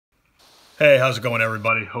Hey, how's it going,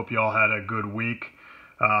 everybody? Hope you all had a good week.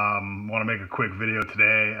 Want to make a quick video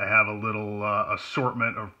today. I have a little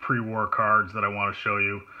assortment of pre-war cards that I want to show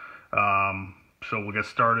you. So we'll get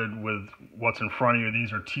started with what's in front of you.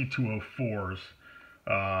 These are T204s,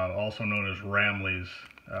 also known as Ramleys.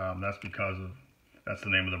 That's the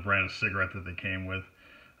name of the brand of cigarette that they came with.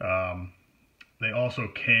 They also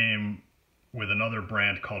came with another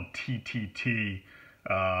brand called TTT.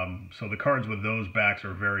 So the cards with those backs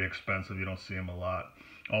are very expensive. You don't see them a lot.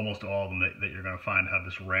 Almost all of them that you're going to find have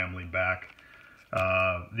this Ramley back.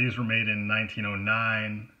 These were made in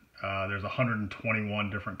 1909. There's 121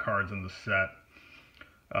 different cards in the set.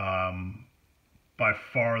 By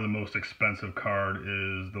far the most expensive card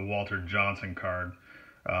is the Walter Johnson card.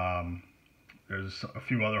 There's a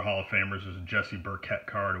few other Hall of Famers. There's a Jesse Burkett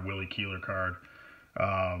card, a Willie Keeler card.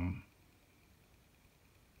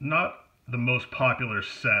 Not the most popular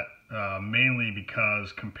set, mainly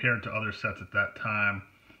because compared to other sets at that time,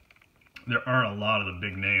 there aren't a lot of the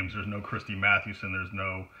big names. There's no Christy Mathewson, there's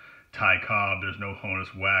no Ty Cobb, there's no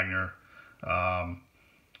Honus Wagner,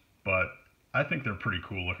 but I think they're pretty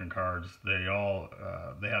cool looking cards. They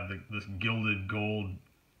have this gilded gold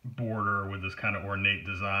border with this kind of ornate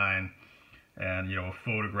design, and a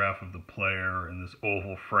photograph of the player in this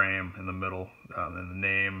oval frame in the middle, and the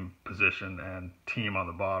name, position, and team on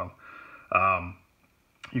the bottom.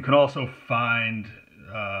 You can also find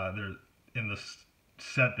in the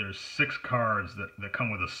set there's 6 cards that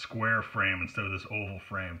come with a square frame instead of this oval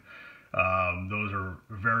frame. Those are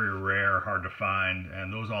very rare, hard to find,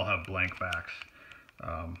 and those all have blank backs.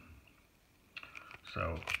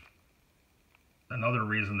 So another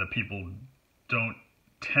reason that people don't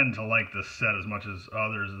tend to like this set as much as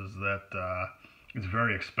others is that it's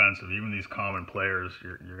very expensive. Even these common players,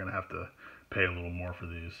 you're going to have to pay a little more for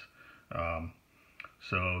these.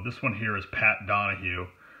 So this one here is Pat Donahue.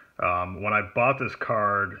 When I bought this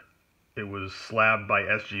card, it was slabbed by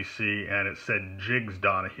SGC and it said Jigs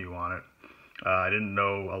Donahue on it. I didn't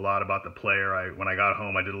know a lot about the player. When I got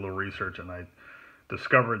home, I did a little research and I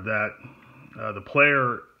discovered that the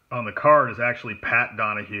player on the card is actually Pat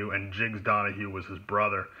Donahue, and Jigs Donahue was his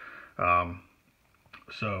brother.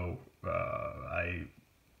 So I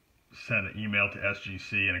sent an email to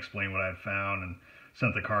SGC and explained what I had found, and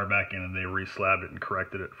sent the card back in, and they re-slabbed it and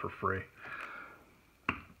corrected it for free.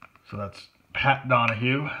 So that's Pat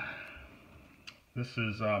Donahue. This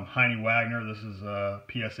is Heine Wagner. This is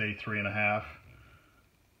PSA 3.5.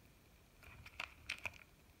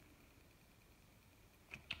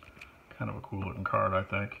 Kind of a cool looking card, I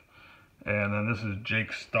think. And then this is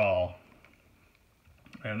Jake Stahl.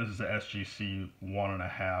 And this is a SGC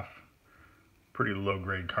 1.5. Pretty low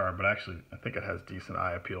grade card, but actually I think it has decent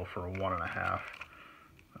eye appeal for a 1.5.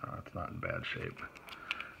 It's not in bad shape.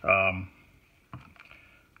 Alright,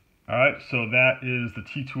 so that is the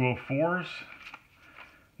T204s.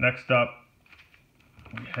 Next up,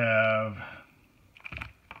 we have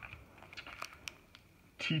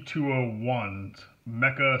T201s,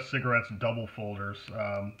 Mecca Cigarettes double folders.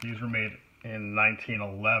 These were made in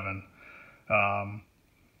 1911.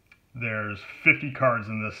 There's 50 cards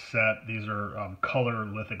in this set. These are color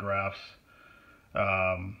lithographs.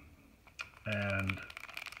 And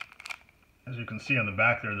as you can see on the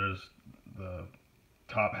back there, there's the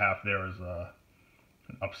top half there is an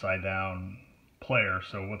upside down player.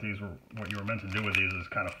 So what you were meant to do with these is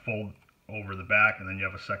kind of fold over the back, and then you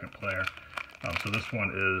have a second player. So this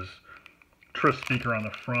one is Tris Speaker on the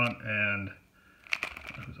front, and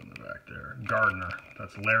who's on the back there? Gardner.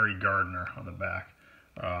 That's Larry Gardner on the back.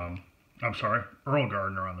 I'm sorry, Earl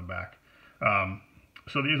Gardner on the back.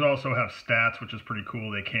 So these also have stats, which is pretty cool.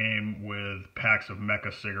 They came with packs of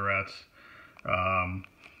Mecca cigarettes.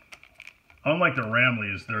 Unlike the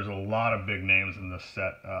Ramleys, there's a lot of big names in this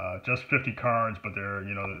set. Just 50 cards, but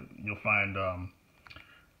you'll find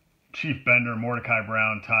Chief Bender, Mordecai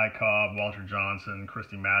Brown, Ty Cobb, Walter Johnson,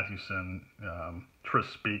 Christy Mathewson, Tris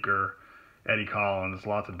Speaker, Eddie Collins,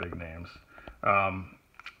 lots of big names. And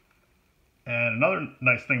another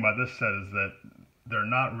nice thing about this set is that they're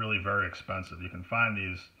not really very expensive. You can find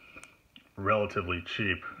these relatively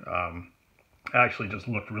cheap. I actually just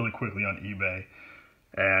looked really quickly on eBay,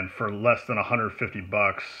 and for less than 150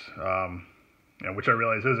 bucks, which I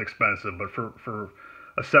realize is expensive, but for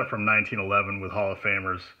a set from 1911 with Hall of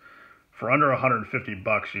Famers, for under 150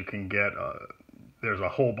 bucks, you can get, there's a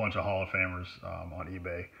whole bunch of Hall of Famers on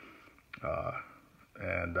eBay.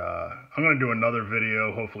 And I'm going to do another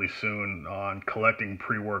video, hopefully soon, on collecting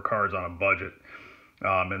pre-war cards on a budget.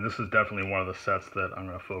 And this is definitely one of the sets that I'm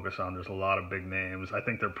going to focus on. There's a lot of big names. I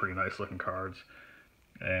think they're pretty nice looking cards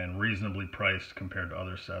and reasonably priced compared to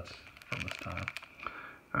other sets from this time.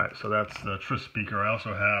 Alright, so that's the Tris speaker. I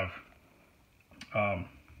also have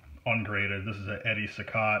ungraded. This is an Eddie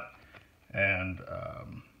Saccott and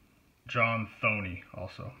John Thoney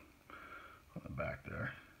also on the back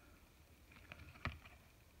there.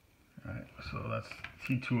 Alright, so that's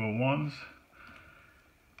T201s.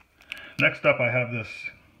 Next up, I have this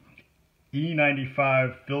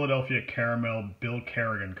E95 Philadelphia Caramel Bill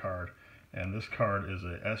Kerrigan card, and this card is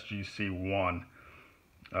a SGC1.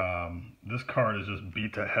 This card is just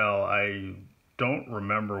beat to hell. I don't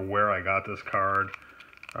remember where I got this card.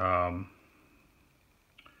 I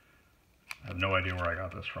have no idea where I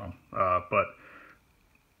got this from. But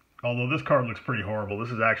although this card looks pretty horrible,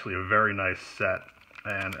 this is actually a very nice set.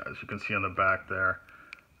 And as you can see on the back there,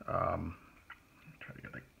 try to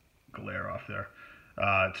get the glare off there.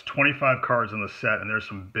 It's 25 cards in the set, and there's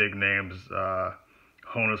some big names.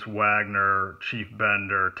 Honus Wagner, Chief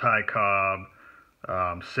Bender, Ty Cobb,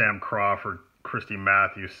 Sam Crawford, Christy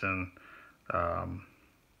Mathewson,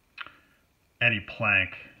 Eddie Plank.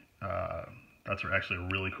 That's actually a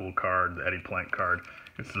really cool card, the Eddie Plank card.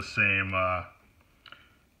 It's the same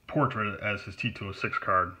portrait as his T206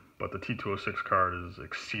 card, but the T206 card is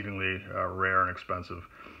exceedingly rare and expensive.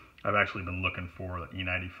 I've actually been looking for the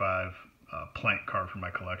E95 Plank card for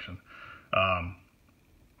my collection.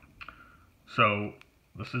 So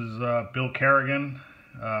this is Bill Kerrigan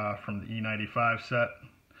from the E95 set.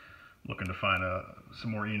 Looking to find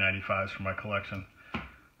some more E95s for my collection,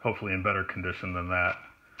 hopefully in better condition than that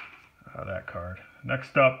card.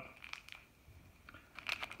 Next up,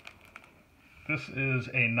 this is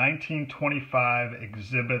a 1925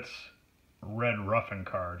 Exhibits Red Ruffin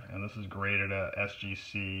card, and this is graded at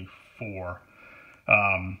SGC 4.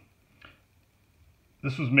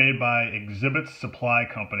 This was made by Exhibits Supply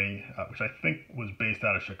Company, which I think was based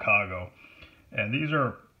out of Chicago. And these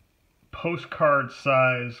are postcard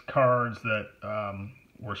size cards that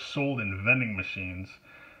were sold in vending machines.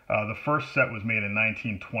 The first set was made in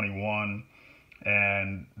 1921,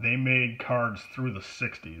 and they made cards through the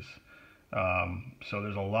 60s. So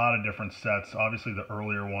there's a lot of different sets. Obviously the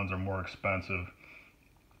earlier ones are more expensive.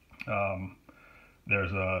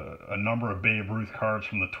 There's a number of Babe Ruth cards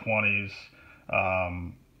from the 20s.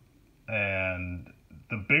 And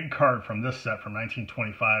the big card from this set from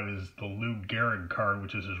 1925 is the Lou Gehrig card,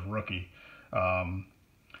 which is his rookie.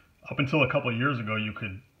 Up until a couple of years ago, you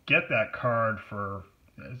could get that card for,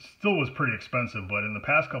 it still was pretty expensive, but in the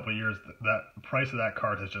past couple of years, the price of that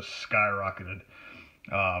card has just skyrocketed.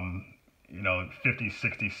 You know, 50,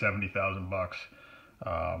 60, 70,000 bucks.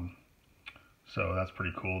 So that's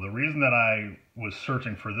pretty cool. The reason that I was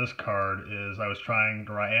searching for this card is I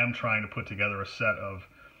am trying to put together a set of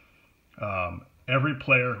every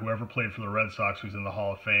player who ever played for the Red Sox who's in the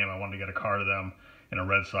Hall of Fame. I wanted to get a card of them in a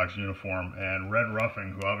Red Sox uniform. And Red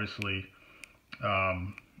Ruffin, who obviously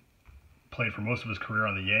played for most of his career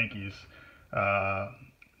on the Yankees,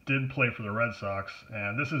 did play for the Red Sox.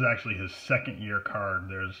 And this is actually his second year card.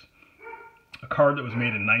 There's a card that was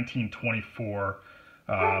made in 1924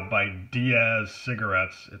 by Diaz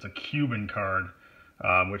Cigarettes. It's a Cuban card,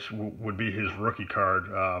 which would be his rookie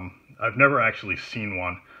card. I've never actually seen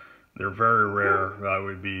one. They're very rare. It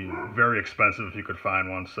would be very expensive if you could find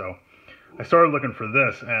one. So I started looking for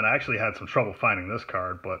this, and I actually had some trouble finding this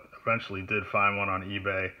card, but eventually did find one on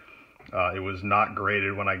eBay. It was not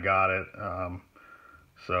graded when I got it,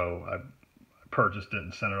 so I purchased it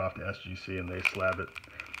and sent it off to SGC, and they slabbed it.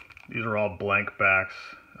 These are all blank backs.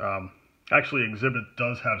 Actually, Exhibit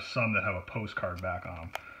does have some that have a postcard back on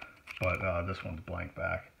them, but this one's blank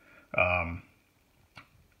back.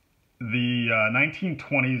 The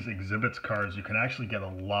 1920s Exhibits cards, you can actually get a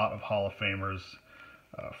lot of Hall of Famers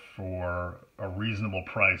for a reasonable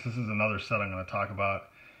price. This is another set I'm going to talk about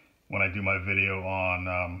when I do my video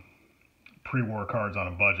on pre-war cards on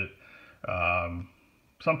a budget.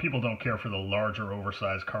 Some people don't care for the larger,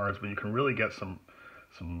 oversized cards, but you can really get some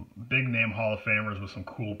big name Hall of Famers with some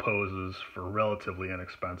cool poses for relatively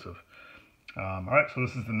inexpensive. All right, so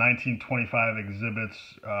this is the 1925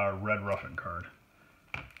 Exhibits Red Ruffin card.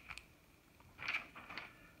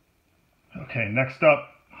 Okay, next up,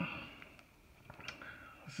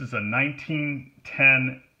 this is a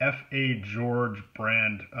 1910 F.A. George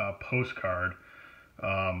brand postcard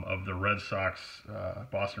of the Red Sox,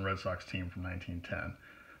 Boston Red Sox team from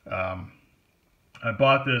 1910. I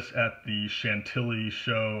bought this at the Chantilly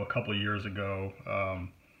show a couple of years ago,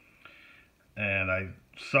 and I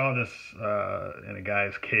saw this in a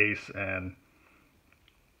guy's case, and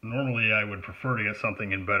normally I would prefer to get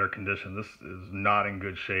something in better condition. This is not in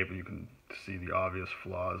good shape. You can see the obvious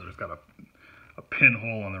flaws. There's got a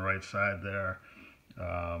pinhole on the right side there,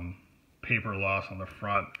 paper loss on the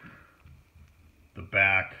front. the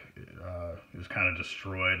back is kind of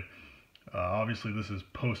destroyed. Obviously, this is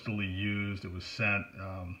postally used. It was sent,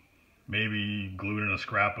 maybe glued in a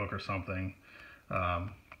scrapbook or something.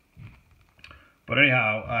 But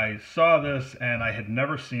anyhow, I saw this and I had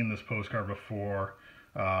never seen this postcard before.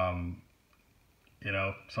 You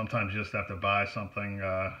know, sometimes you just have to buy something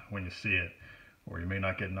when you see it, or you may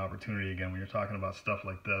not get an opportunity again when you're talking about stuff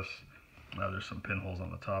like this. There's some pinholes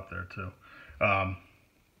on the top there too.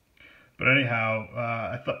 But anyhow,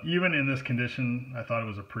 I thought even in this condition, I thought it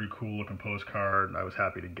was a pretty cool looking postcard. I was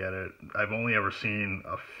happy to get it. I've only ever seen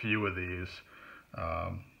a few of these.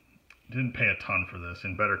 Didn't pay a ton for this.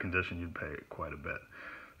 In better condition, you'd pay quite a bit.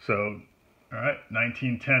 So, all right,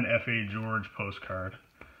 1910 F.A. George postcard.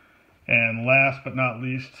 And last but not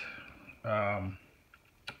least,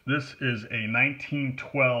 this is a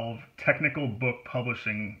 1912 Technical Book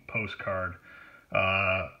Publishing postcard.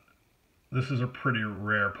 This is a pretty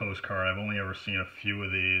rare postcard. I've only ever seen a few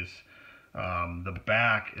of these. The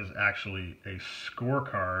back is actually a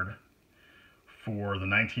scorecard for the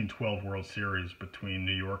 1912 World Series between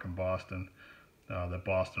New York and Boston that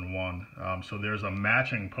Boston won. So there's a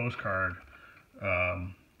matching postcard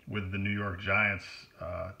with the New York Giants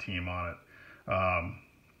team on it,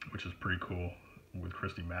 which is pretty cool, with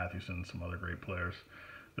Christy Mathewson and some other great players.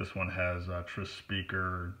 This one has Tris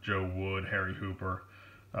Speaker, Joe Wood, Harry Hooper.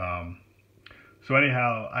 So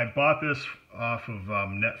anyhow, I bought this off of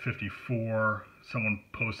Net54. Someone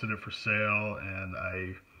posted it for sale, and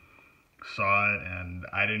I saw it, and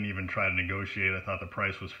I didn't even try to negotiate. I thought the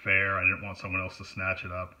price was fair. I didn't want someone else to snatch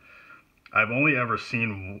it up. I've only ever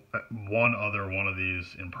seen one other one of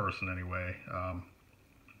these in person anyway.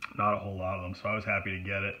 Not a whole lot of them, so I was happy to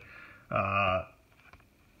get it.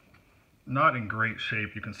 Not in great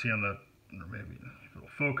shape. You can see on the, or maybe if it'll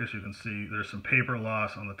focus, you can see there's some paper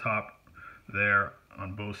loss on the top there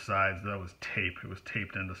on both sides. That was tape. It was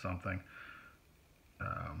taped into something.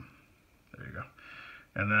 There you go.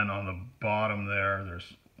 And then on the bottom there,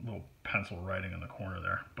 there's a little pencil writing in the corner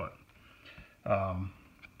there. But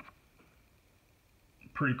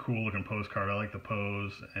pretty cool looking postcard. I like the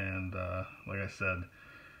pose, and like I said,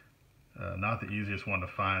 not the easiest one to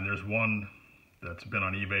find. There's one that's been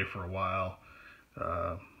on eBay for a while.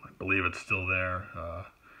 I believe it's still there.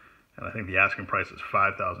 And I think the asking price is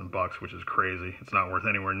 $5,000, which is crazy. It's not worth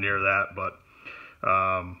anywhere near that, but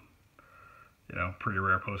you know, pretty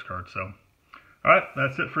rare postcard. So, all right,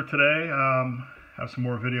 that's it for today. Have some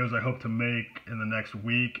more videos I hope to make in the next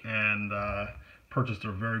week, and purchased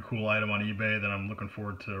a very cool item on eBay that I'm looking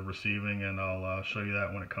forward to receiving, and I'll show you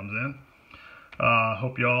that when it comes in.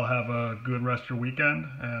 Hope you all have a good rest of your weekend,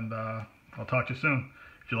 and I'll talk to you soon.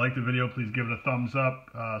 If you like the video, please give it a thumbs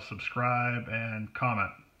up, subscribe, and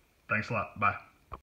comment. Thanks a lot. Bye.